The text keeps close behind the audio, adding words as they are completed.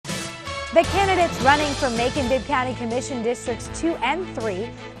The candidates running for Macon-Bibb County Commission Districts 2 and 3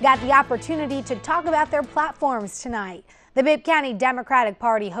 got the opportunity to talk about their platforms tonight. The Bibb County Democratic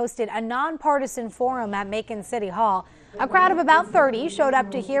Party hosted a nonpartisan forum at Macon City Hall. A crowd of about 30 showed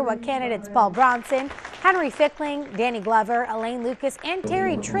up to hear what candidates Paul Bronson, Henry Fickling, Danny Glover, Elaine Lucas, and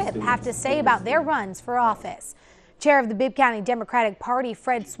Terry Tripp have to say about their runs for office. Chair of the Bibb County Democratic Party,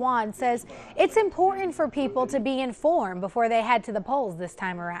 Fred Swan, says it's important for people to be informed before they head to the polls this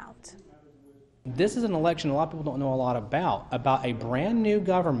time around. This is an election a lot of people don't know a lot about a brand new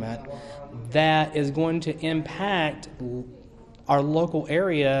government that is going to impact our local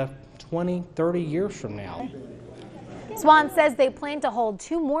area 20, 30 years from now. Swan says they plan to hold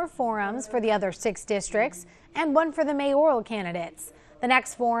 2 more forums for the other 6 districts and 1 for the mayoral candidates. The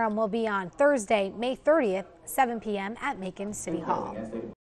next forum will be on Thursday, May 30th, 7 p.m. at Macon City Hall.